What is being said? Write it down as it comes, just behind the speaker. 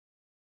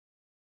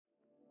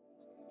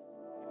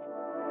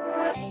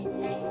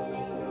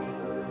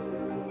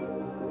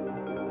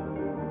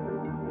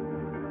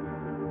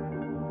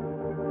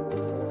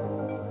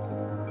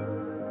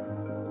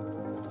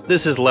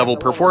this is Level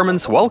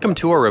Performance. Welcome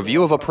to a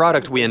review of a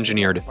product we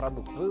engineered.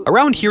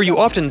 Around here you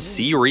often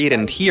see, read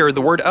and hear the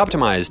word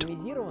optimized.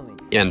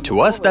 And to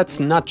us that's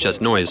not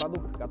just noise.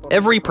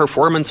 Every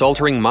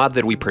performance-altering mod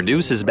that we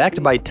produce is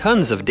backed by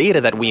tons of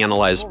data that we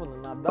analyze.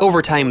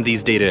 Over time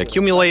these data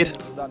accumulate,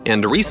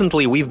 and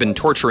recently we've been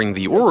torturing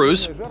the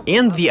Urus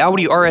and the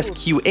Audi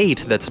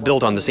RSQ8 that's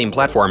built on the same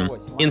platform.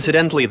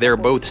 Incidentally, they're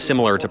both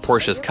similar to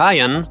Porsche's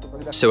Cayenne,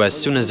 so as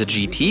soon as a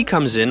GT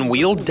comes in,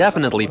 we'll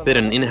definitely fit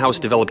an in-house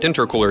developed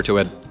intercooler to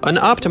it. An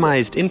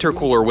optimized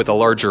intercooler with a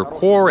larger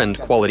core and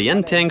quality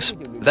end tanks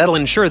that'll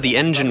ensure the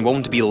engine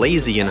won't be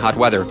lazy in hot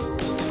weather.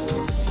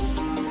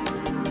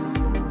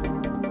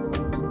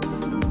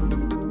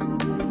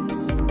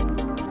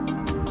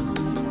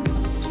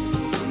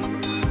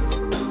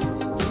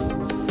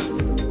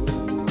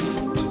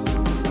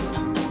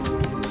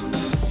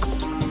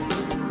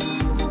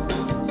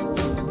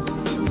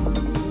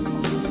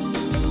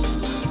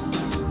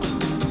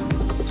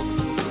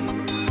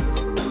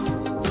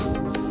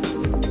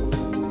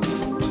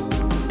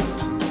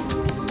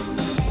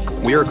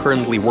 We are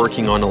currently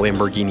working on a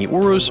Lamborghini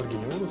Urus,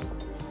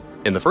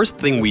 and the first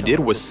thing we did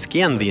was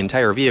scan the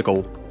entire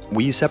vehicle.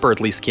 We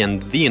separately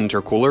scanned the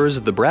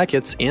intercoolers, the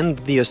brackets, and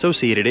the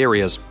associated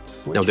areas.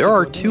 Now there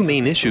are two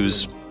main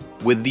issues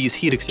with these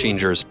heat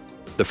exchangers.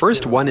 The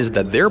first one is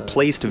that they're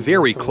placed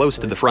very close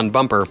to the front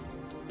bumper,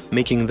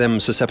 making them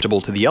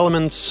susceptible to the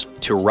elements,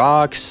 to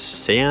rocks,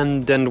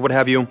 sand, and what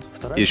have you.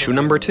 Issue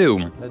number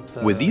two,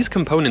 with these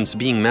components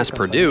being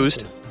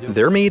mass-produced,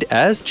 they're made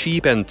as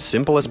cheap and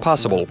simple as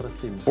possible.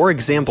 For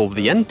example,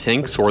 the end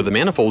tanks, or the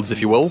manifolds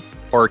if you will,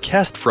 are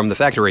cast from the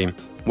factory,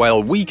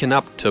 while we can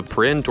opt to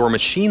print or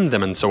machine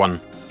them and so on.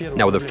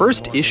 Now the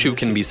first issue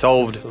can be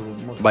solved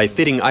by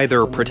fitting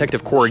either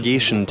protective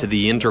corrugation to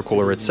the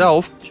intercooler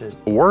itself,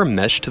 or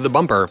mesh to the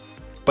bumper.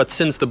 But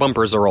since the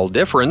bumpers are all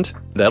different,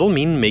 that'll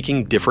mean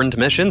making different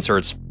mesh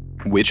inserts,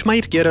 which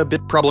might get a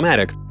bit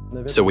problematic.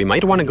 So we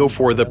might want to go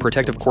for the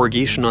protective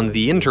corrugation on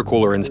the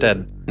intercooler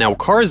instead. Now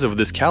cars of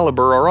this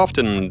caliber are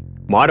often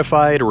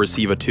modified or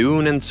receive a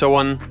tune and so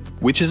on,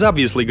 which is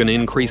obviously going to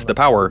increase the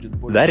power.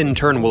 That in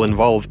turn will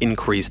involve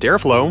increased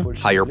airflow,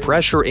 higher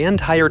pressure and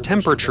higher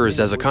temperatures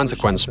as a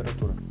consequence.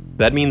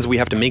 That means we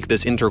have to make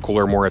this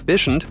intercooler more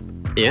efficient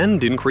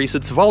and increase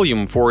its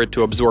volume for it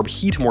to absorb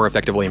heat more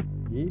effectively.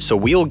 So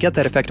we'll get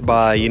that effect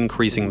by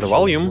increasing the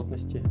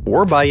volume,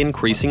 or by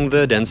increasing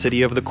the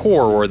density of the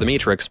core or the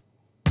matrix.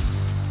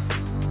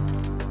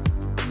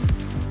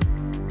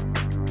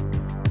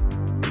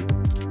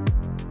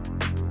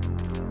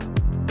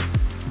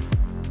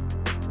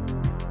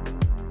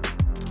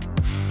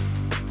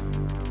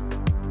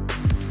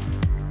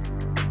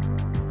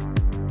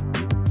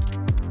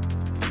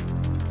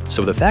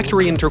 So the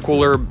factory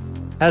intercooler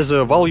has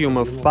a volume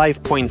of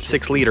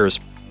 5.6 liters,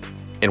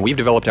 and we've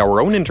developed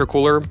our own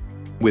intercooler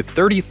with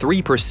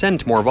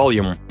 33% more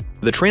volume.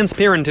 The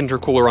transparent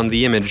intercooler on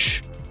the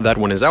image, that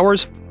one is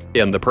ours,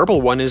 and the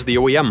purple one is the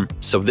OEM.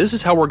 So this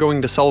is how we're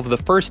going to solve the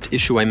first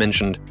issue I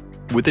mentioned,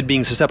 with it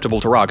being susceptible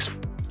to rocks.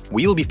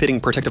 We'll be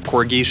fitting protective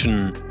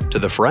corrugation to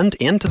the front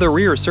and to the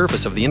rear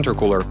surface of the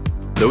intercooler.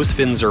 Those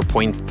fins are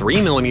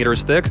 0.3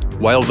 millimeters thick,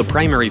 while the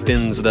primary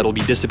fins that'll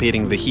be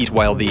dissipating the heat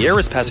while the air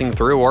is passing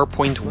through are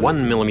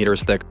 0.1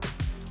 millimeters thick.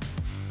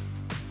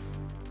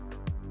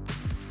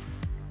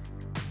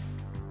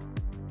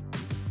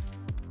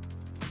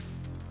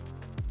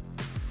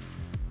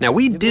 Now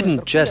we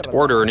didn't just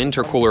order an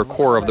intercooler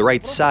core of the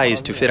right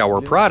size to fit our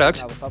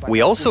product,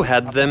 we also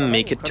had them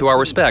make it to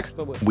our spec.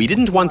 We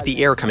didn't want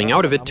the air coming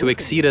out of it to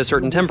exceed a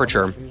certain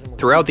temperature,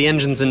 throughout the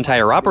engine's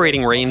entire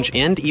operating range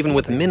and even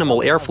with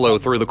minimal airflow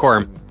through the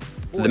core.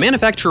 The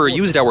manufacturer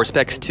used our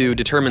specs to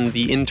determine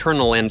the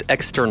internal and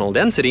external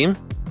density,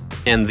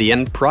 and the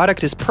end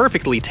product is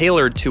perfectly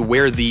tailored to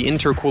where the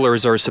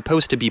intercoolers are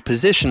supposed to be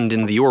positioned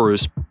in the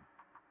Urus.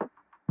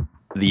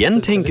 The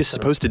end tank is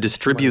supposed to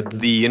distribute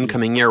the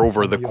incoming air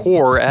over the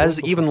core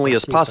as evenly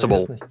as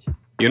possible,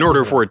 in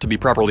order for it to be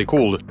properly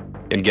cooled.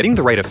 And getting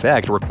the right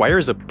effect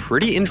requires a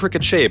pretty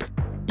intricate shape.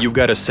 You've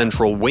got a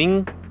central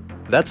wing,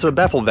 that's a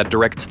baffle that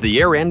directs the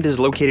air and is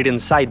located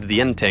inside the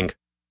end tank.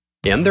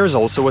 And there's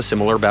also a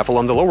similar baffle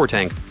on the lower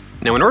tank.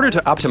 Now in order to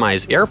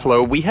optimize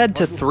airflow, we had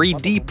to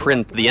 3D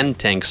print the end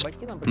tanks.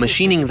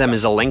 Machining them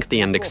is a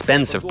lengthy and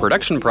expensive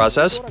production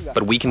process,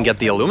 but we can get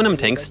the aluminum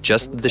tanks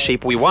just the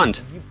shape we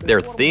want. They're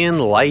thin,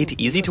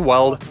 light, easy to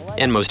weld,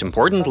 and most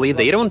importantly,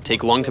 they don't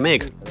take long to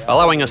make,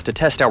 allowing us to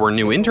test our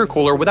new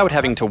intercooler without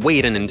having to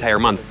wait an entire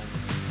month.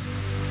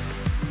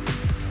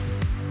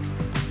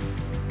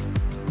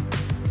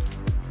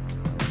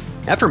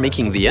 After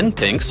making the end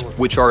tanks,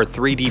 which are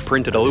 3D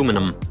printed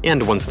aluminum,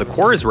 and once the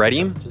core is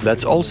ready,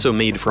 that's also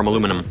made from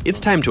aluminum, it's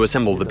time to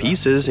assemble the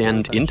pieces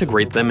and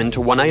integrate them into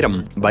one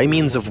item, by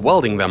means of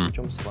welding them.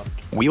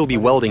 We'll be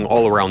welding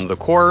all around the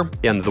core,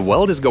 and the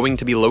weld is going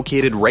to be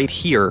located right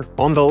here,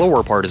 on the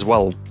lower part as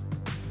well.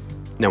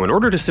 Now, in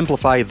order to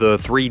simplify the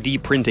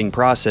 3D printing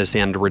process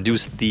and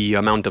reduce the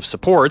amount of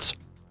supports,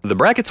 the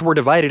brackets were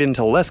divided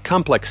into less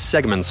complex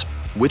segments,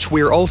 which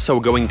we're also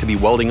going to be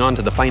welding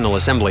onto the final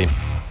assembly.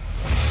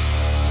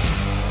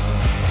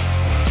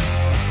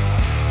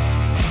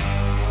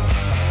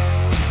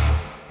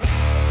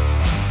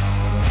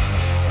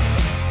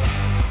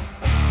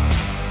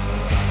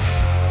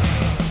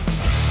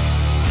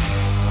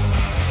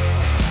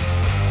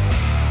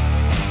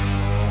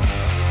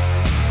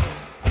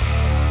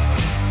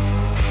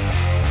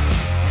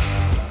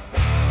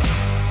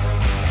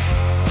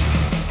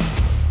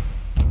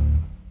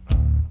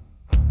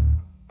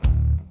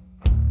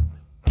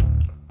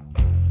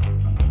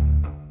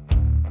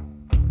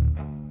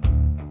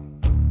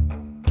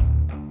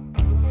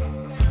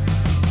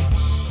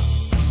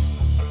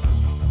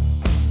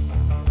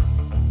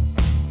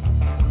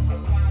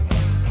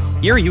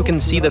 Here you can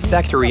see the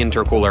factory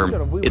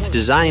intercooler, its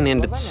design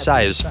and its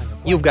size.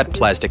 You've got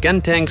plastic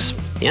end tanks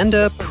and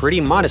a pretty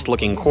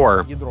modest-looking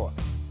core.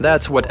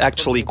 That's what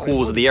actually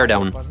cools the air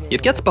down.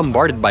 It gets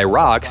bombarded by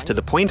rocks to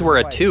the point where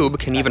a tube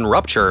can even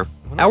rupture.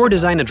 Our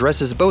design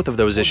addresses both of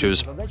those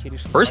issues.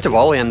 First of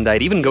all, and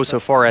I'd even go so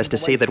far as to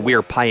say that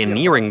we're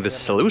pioneering this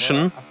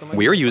solution,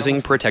 we're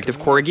using protective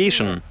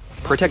corrugation,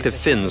 protective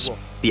fins.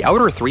 The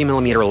outer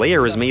 3mm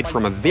layer is made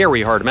from a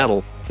very hard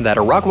metal that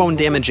a rock won't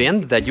damage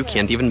and that you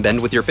can't even bend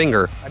with your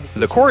finger.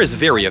 The core is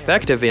very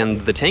effective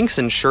and the tanks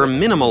ensure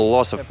minimal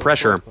loss of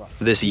pressure.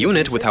 This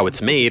unit, with how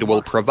it's made,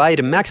 will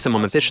provide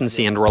maximum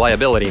efficiency and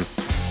reliability.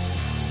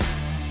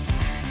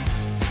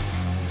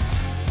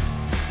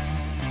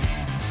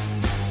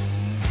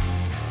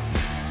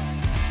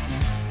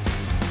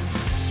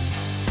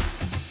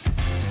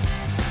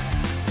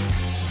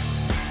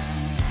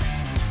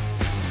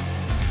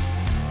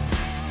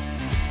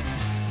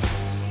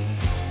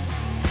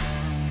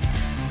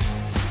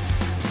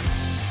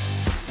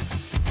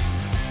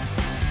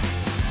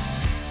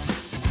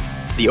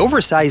 The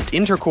oversized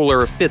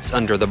intercooler fits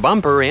under the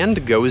bumper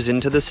and goes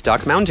into the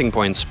stock mounting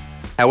points.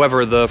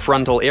 However, the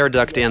frontal air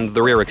duct and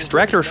the rear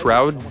extractor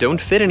shroud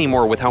don't fit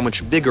anymore with how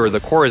much bigger the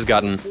core has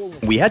gotten.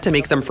 We had to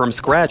make them from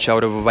scratch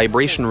out of a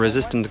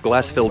vibration-resistant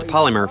glass-filled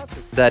polymer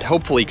that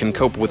hopefully can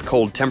cope with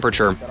cold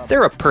temperature.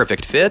 They're a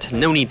perfect fit,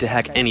 no need to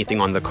hack anything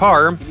on the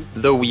car,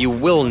 though you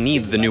will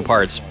need the new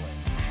parts.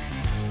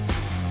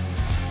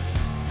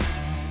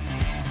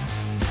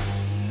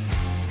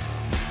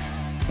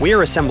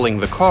 We're assembling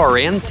the car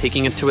and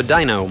taking it to a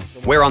dyno,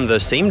 where on the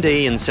same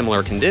day in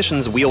similar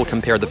conditions we'll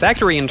compare the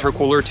factory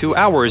intercooler to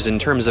ours in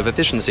terms of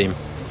efficiency.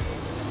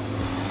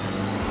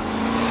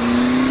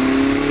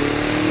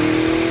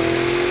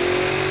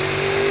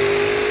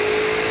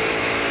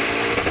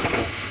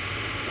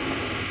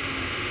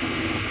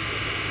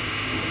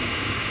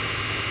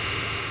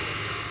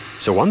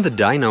 So on the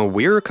dyno,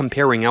 we're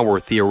comparing our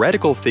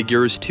theoretical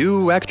figures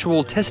to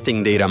actual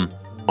testing data.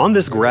 On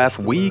this graph,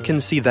 we can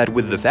see that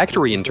with the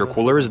factory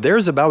intercoolers,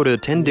 there's about a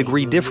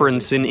 10-degree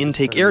difference in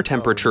intake air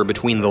temperature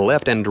between the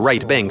left and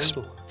right banks.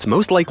 It's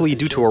most likely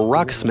due to a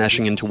rock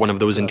smashing into one of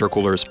those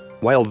intercoolers,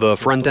 while the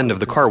front end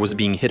of the car was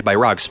being hit by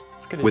rocks.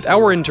 With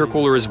our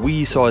intercoolers,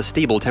 we saw a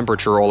stable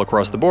temperature all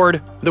across the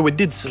board, though it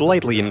did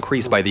slightly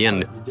increase by the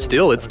end.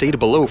 Still, it stayed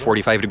below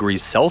 45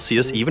 degrees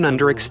Celsius even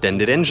under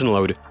extended engine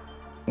load.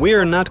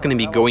 We're not going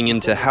to be going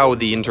into how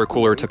the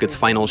intercooler took its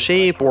final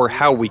shape or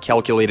how we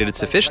calculated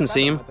its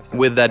efficiency,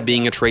 with that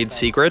being a trade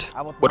secret.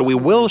 What we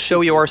will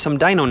show you are some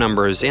dyno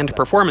numbers and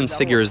performance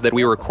figures that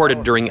we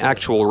recorded during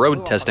actual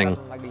road testing.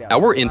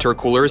 Our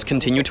intercoolers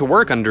continue to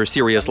work under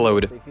serious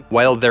load,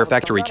 while their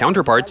factory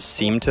counterparts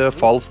seem to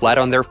fall flat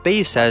on their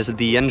face as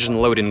the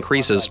engine load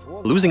increases,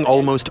 losing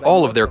almost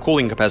all of their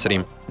cooling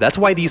capacity. That's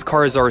why these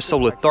cars are so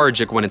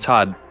lethargic when it's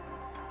hot.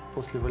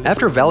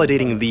 After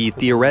validating the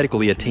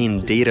theoretically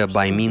attained data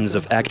by means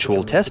of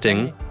actual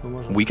testing,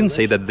 we can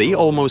say that they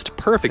almost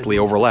perfectly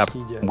overlap.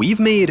 We've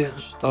made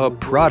a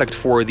product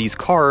for these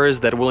cars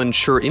that will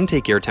ensure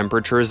intake air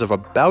temperatures of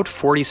about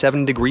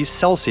 47 degrees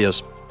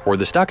Celsius. For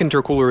the stock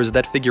intercoolers,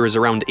 that figure is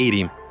around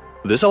 80.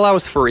 This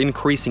allows for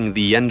increasing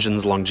the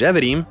engine's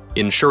longevity,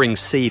 ensuring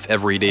safe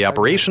everyday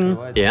operation,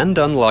 and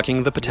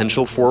unlocking the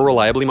potential for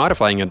reliably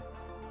modifying it.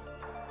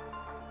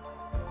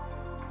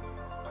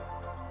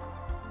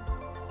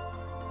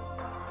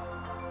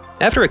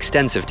 After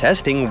extensive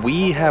testing,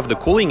 we have the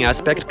cooling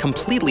aspect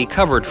completely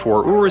covered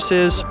for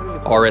Uruses,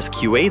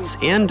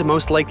 RSQ8s, and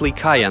most likely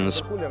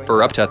Cayennes.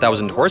 For up to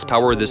 1000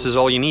 horsepower, this is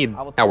all you need.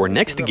 Our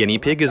next guinea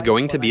pig is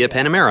going to be a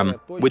Panamera,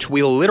 which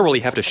we'll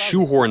literally have to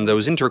shoehorn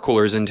those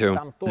intercoolers into.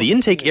 The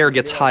intake air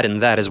gets hot in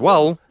that as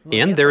well,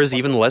 and there is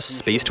even less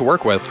space to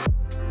work with.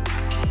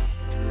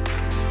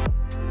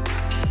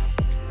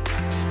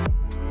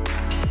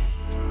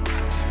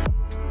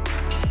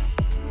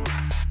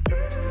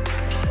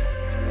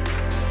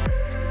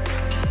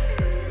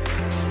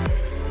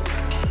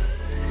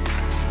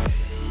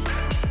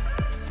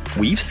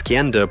 We've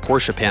scanned a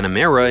Porsche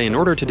Panamera in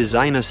order to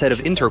design a set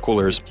of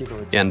intercoolers,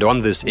 and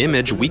on this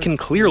image we can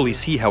clearly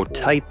see how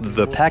tight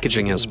the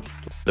packaging is.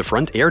 The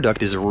front air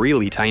duct is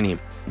really tiny.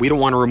 We don't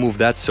want to remove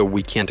that so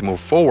we can't move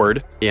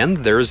forward, and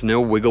there's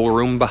no wiggle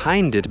room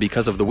behind it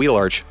because of the wheel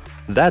arch.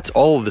 That's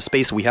all of the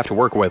space we have to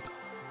work with.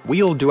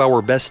 We'll do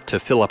our best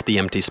to fill up the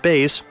empty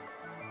space,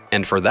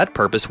 and for that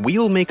purpose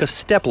we'll make a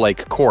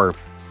step-like core.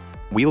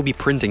 We'll be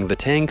printing the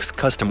tanks,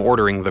 custom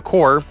ordering the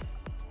core,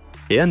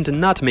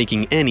 and not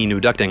making any new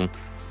ducting.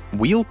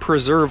 We'll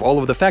preserve all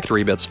of the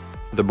factory bits,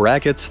 the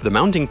brackets, the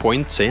mounting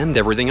points, and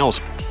everything else.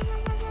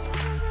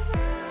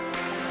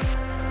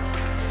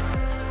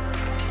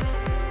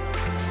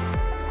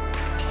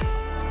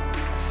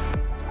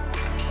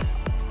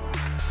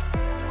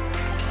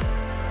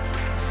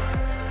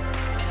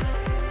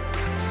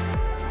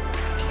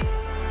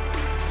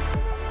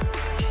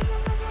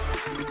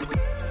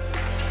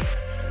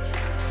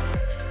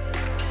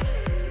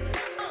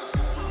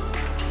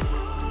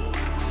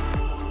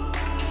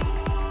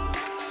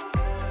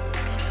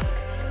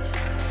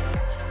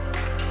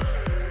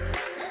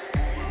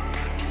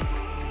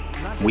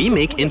 We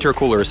make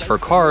intercoolers for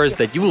cars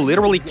that you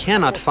literally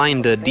cannot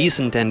find a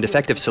decent and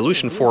effective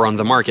solution for on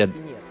the market.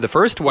 The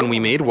first one we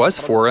made was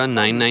for a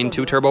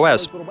 992 Turbo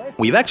S.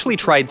 We've actually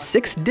tried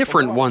 6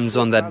 different ones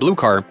on that blue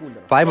car.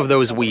 5 of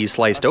those we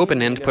sliced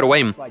open and put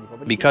away,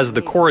 because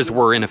the cores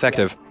were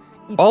ineffective.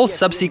 All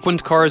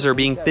subsequent cars are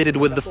being fitted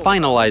with the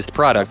finalized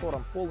product,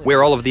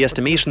 where all of the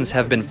estimations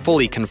have been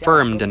fully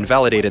confirmed and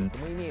validated.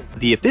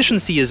 The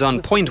efficiency is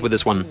on point with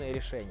this one.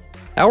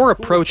 Our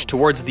approach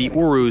towards the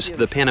Urus,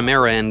 the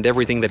Panamera, and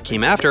everything that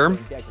came after,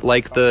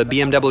 like the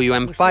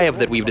BMW M5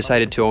 that we've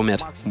decided to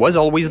omit, was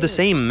always the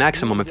same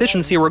maximum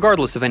efficiency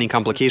regardless of any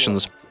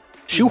complications.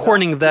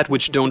 Shoehorning that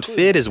which don't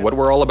fit is what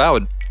we're all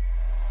about.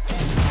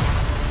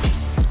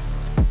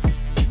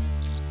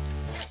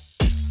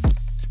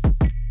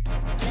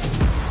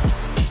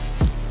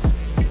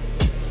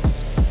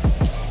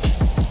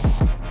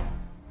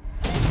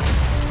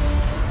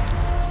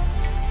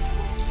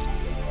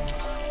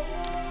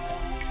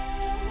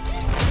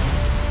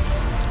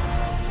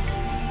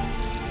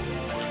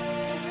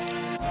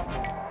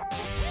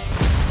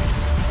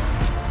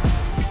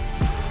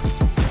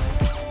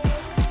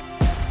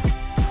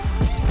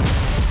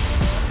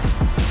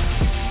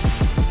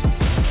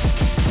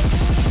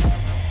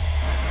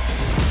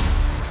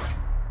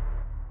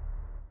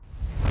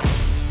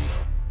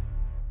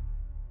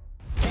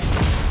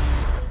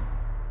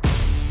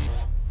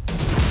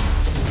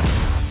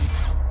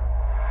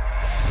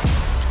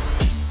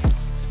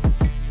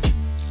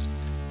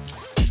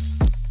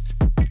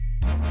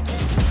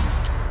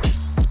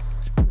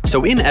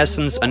 So in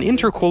essence, an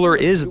intercooler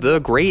is the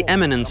gray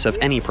eminence of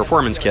any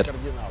performance kit.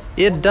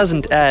 It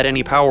doesn't add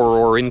any power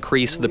or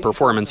increase the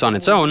performance on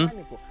its own,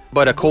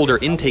 but a colder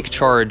intake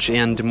charge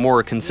and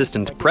more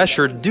consistent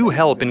pressure do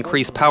help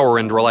increase power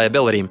and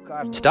reliability.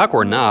 Stock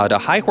or not, a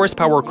high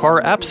horsepower car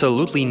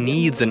absolutely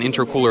needs an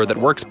intercooler that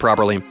works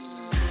properly.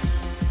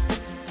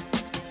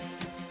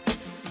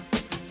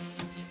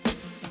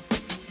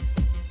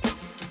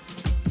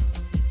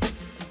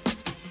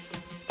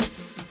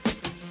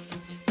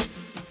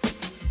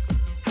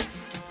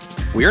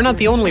 We're not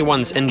the only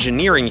ones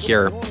engineering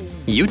here.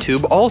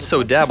 YouTube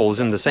also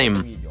dabbles in the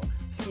same.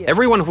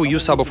 Everyone who you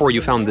saw before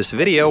you found this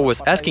video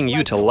was asking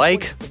you to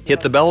like,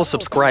 hit the bell,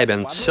 subscribe,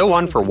 and so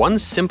on for one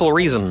simple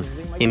reason.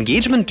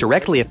 Engagement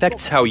directly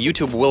affects how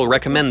YouTube will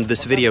recommend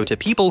this video to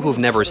people who've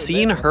never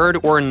seen,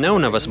 heard, or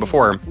known of us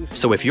before.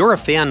 So if you're a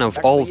fan of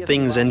all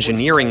things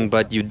engineering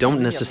but you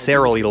don't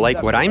necessarily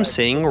like what I'm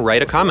saying,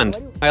 write a comment.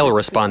 I'll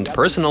respond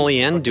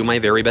personally and do my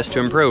very best to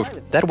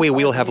improve. That way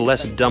we'll have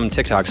less dumb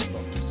TikToks.